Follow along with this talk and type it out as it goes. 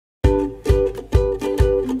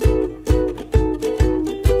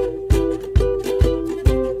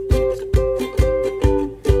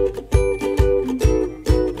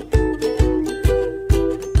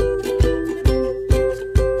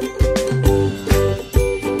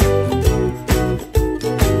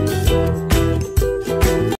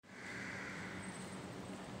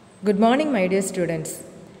Good morning, my dear students.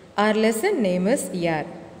 Our lesson name is air.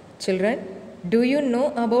 Children, do you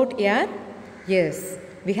know about air? Yes,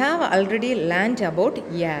 we have already learned about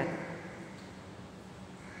air.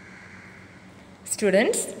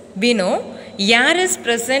 Students, we know air is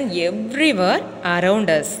present everywhere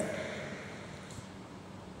around us.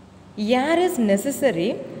 Air is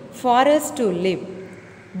necessary for us to live.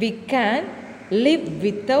 We can live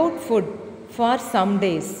without food for some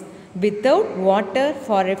days, without water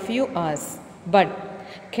for a few hours, but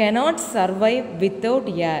cannot survive without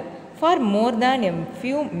air for more than a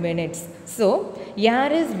few minutes. So, air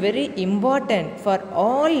is very important for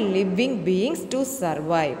all living beings to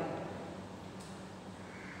survive.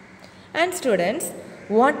 And students,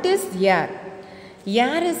 what is air?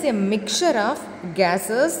 Air is a mixture of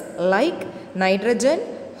gases like nitrogen,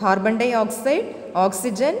 carbon dioxide,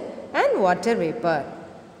 oxygen, and water vapor.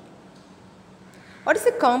 What is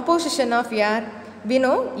the composition of air? We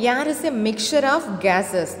know air is a mixture of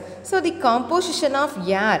gases. So the composition of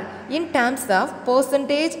air in terms of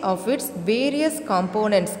percentage of its various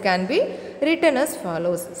components can be written as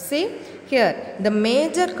follows. See here, the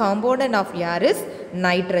major component of air is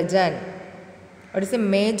nitrogen. What is the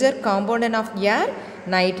major component of air?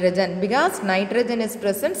 Nitrogen, because nitrogen is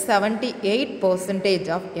present 78%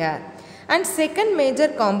 of air. And second major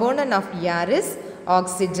component of air is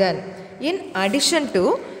oxygen. In addition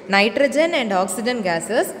to nitrogen and oxygen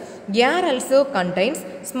gases, air also contains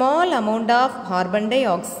small amount of carbon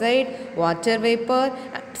dioxide, water vapor,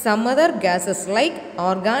 and some other gases like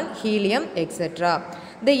argon, helium, etc.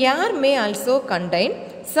 The air may also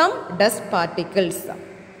contain some dust particles.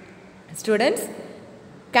 Students,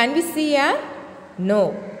 can we see air?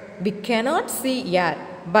 No, we cannot see air,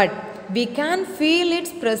 but we can feel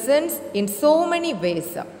its presence in so many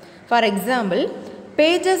ways. For example,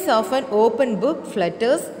 pages of an open book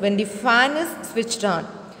flutters when the fan is switched on.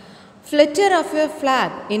 Flutter of a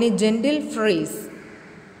flag in a gentle breeze.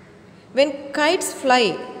 When kites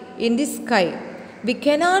fly in the sky, we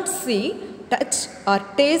cannot see, touch or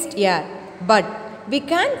taste air, but we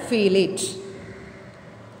can feel it.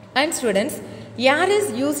 And students, air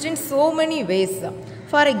is used in so many ways.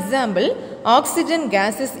 For example, oxygen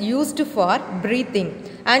gas is used for breathing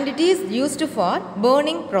and it is used for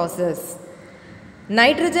burning process.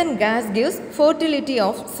 Nitrogen gas gives fertility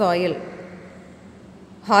of soil.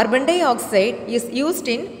 Carbon dioxide is used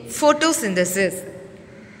in photosynthesis.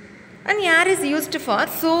 And air is used for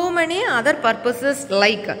so many other purposes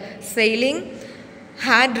like sailing,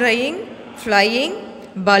 hair drying, flying,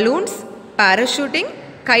 balloons, parachuting,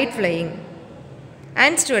 kite flying.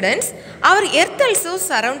 And students, our earth also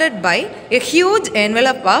surrounded by a huge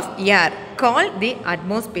envelope of air called the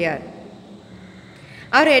atmosphere.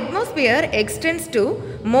 Our atmosphere extends to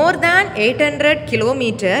more than 800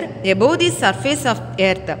 kilometers above the surface of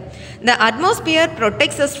earth. The atmosphere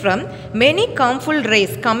protects us from many harmful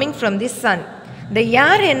rays coming from the sun. The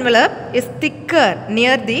air envelope is thicker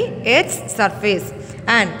near the earth's surface,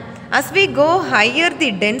 and as we go higher,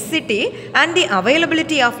 the density and the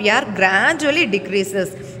availability of air gradually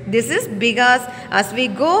decreases. This is because as we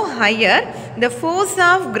go higher, the force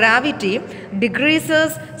of gravity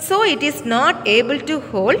decreases, so it is not able to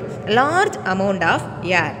hold large amount of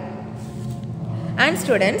air. And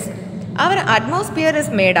students, our atmosphere is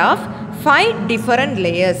made of 5 different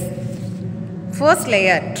layers. First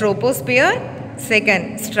layer, troposphere,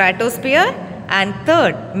 second, stratosphere, and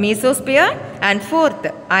third, mesosphere, and fourth,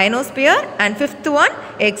 ionosphere, and fifth one,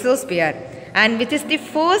 exosphere. And which is the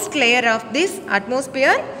first layer of this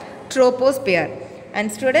atmosphere? Troposphere.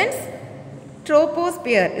 And students,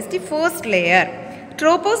 troposphere is the first layer.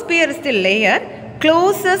 Troposphere is the layer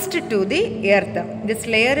closest to the earth. This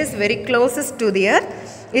layer is very closest to the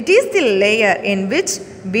earth. It is the layer in which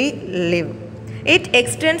we live. It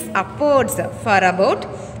extends upwards for about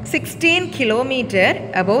 16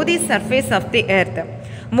 kilometers above the surface of the earth.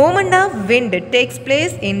 Movement of wind takes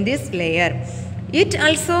place in this layer. It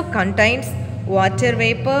also contains water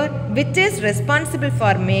vapor, which is responsible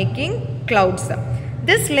for making clouds.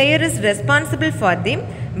 This layer is responsible for the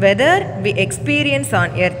weather we experience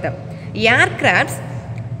on earth. Aircrafts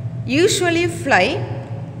usually fly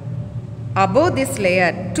above this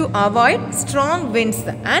layer to avoid strong winds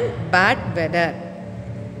and bad weather.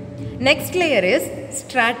 Next layer is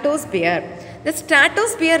stratosphere. The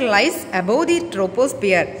stratosphere lies above the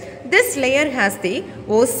troposphere. This layer has the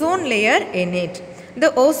ozone layer in it.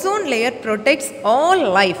 The ozone layer protects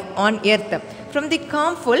all life on earth from the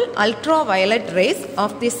harmful ultraviolet rays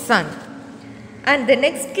of the sun. And the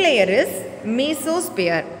next layer is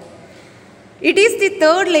mesosphere. It is the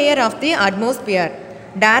third layer of the atmosphere.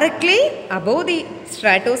 Directly above the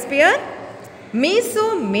stratosphere,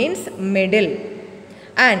 Meso means middle,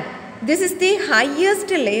 and this is the highest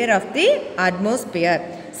layer of the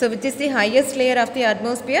atmosphere. So which is the highest layer of the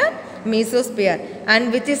atmosphere? Mesosphere.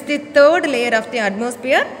 And which is the third layer of the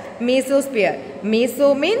atmosphere? Mesosphere.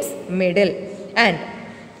 Meso means middle. And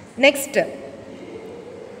next,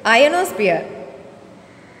 ionosphere.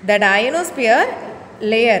 That ionosphere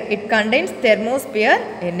layer, it contains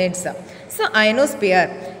thermosphere in it. So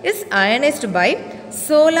ionosphere is ionized by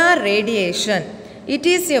solar radiation. It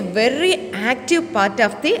is a very active part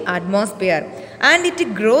of the atmosphere, and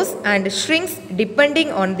it grows and shrinks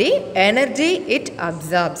depending on the energy it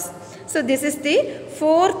absorbs. So this is the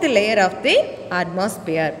fourth layer of the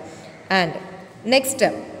atmosphere. And next,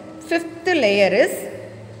 fifth layer is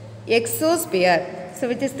exosphere. So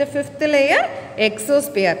which is the fifth layer?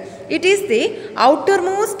 Exosphere. It is the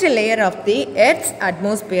outermost layer of the Earth's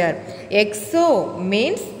atmosphere. Exo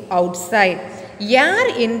means outside.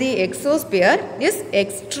 Air in the exosphere is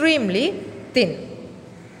extremely thin.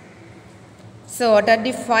 So what are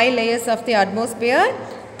the 5 layers of the atmosphere?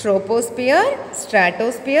 Troposphere,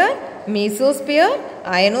 stratosphere, mesosphere,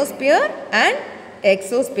 ionosphere and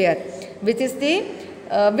exosphere.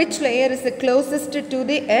 Which layer is the closest to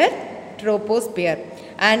the Earth? Troposphere.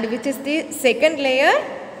 And which is the second layer?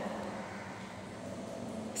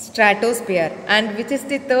 Stratosphere. And which is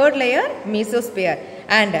the third layer? Mesosphere.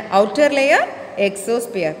 And outer layer?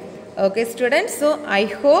 Exosphere. Okay students, so I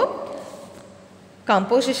hope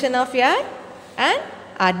composition of air and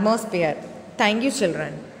atmosphere. Thank you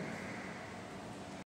children.